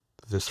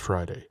this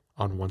Friday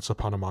on Once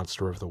Upon a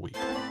Monster of the Week.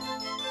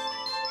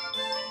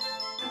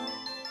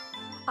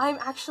 I'm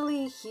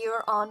actually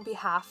here on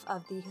behalf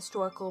of the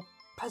Historical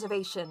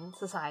Preservation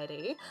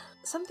Society.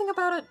 Something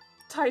about a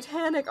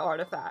Titanic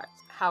artifact.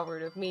 How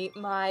rude of me.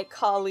 My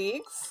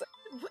colleagues.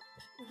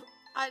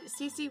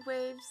 CC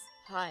waves.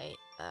 Hi,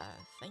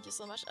 thank you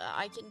so much.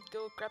 I can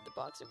go grab the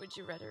box, or would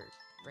you rather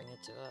bring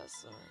it to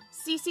us, or...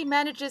 CC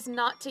manages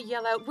not to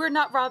yell out, "We're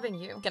not robbing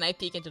you." Can I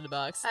peek into the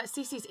box?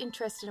 CC's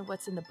interested in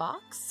what's in the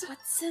box.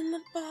 What's in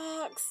the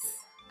box?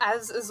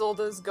 As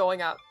Isolde's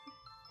going up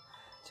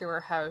to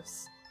her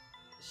house,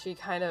 she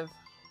kind of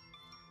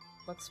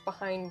looks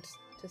behind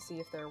to see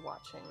if they're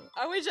watching.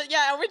 Are we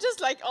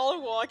just like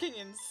all walking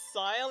in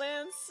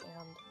silence?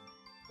 And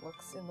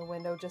looks in the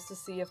window just to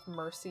see if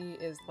Mercy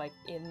is like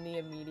in the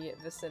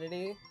immediate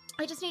vicinity.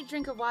 I just need a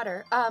drink of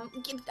water.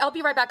 I'll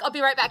be right back.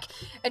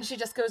 And she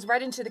just goes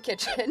right into the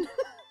kitchen.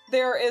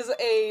 There is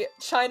a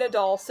china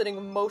doll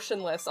sitting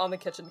motionless on the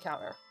kitchen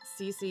counter.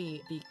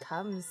 CC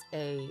becomes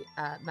a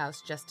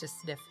mouse just to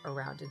sniff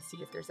around and see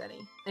if there's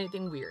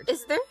anything weird.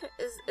 Is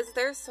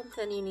there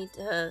something you need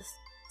to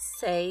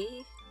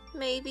say,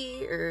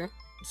 maybe, or...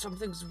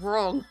 Something's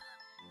wrong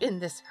in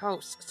this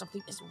house.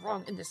 Something is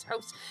wrong in this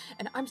house.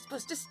 And I'm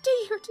supposed to stay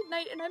here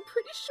tonight, and I'm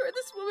pretty sure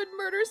this woman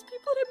murders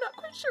people, and I'm not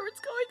quite sure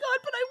what's going on,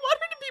 but I want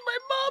her to be my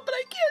mom, but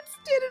I can't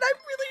stand it. I'm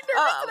really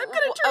nervous that I'm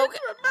going to turn into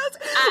a mouse.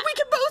 We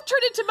can both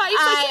turn into mice.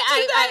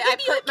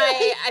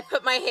 I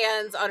put my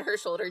hands on her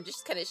shoulder and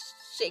just kind of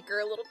shake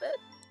her a little bit.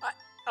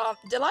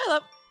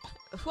 Delilah,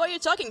 who are you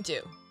talking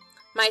to?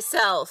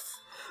 Myself.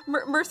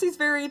 Mercy's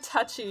very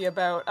touchy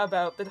about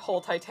the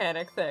whole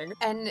Titanic thing.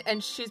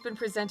 And she's been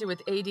presented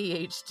with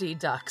ADHD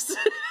ducks.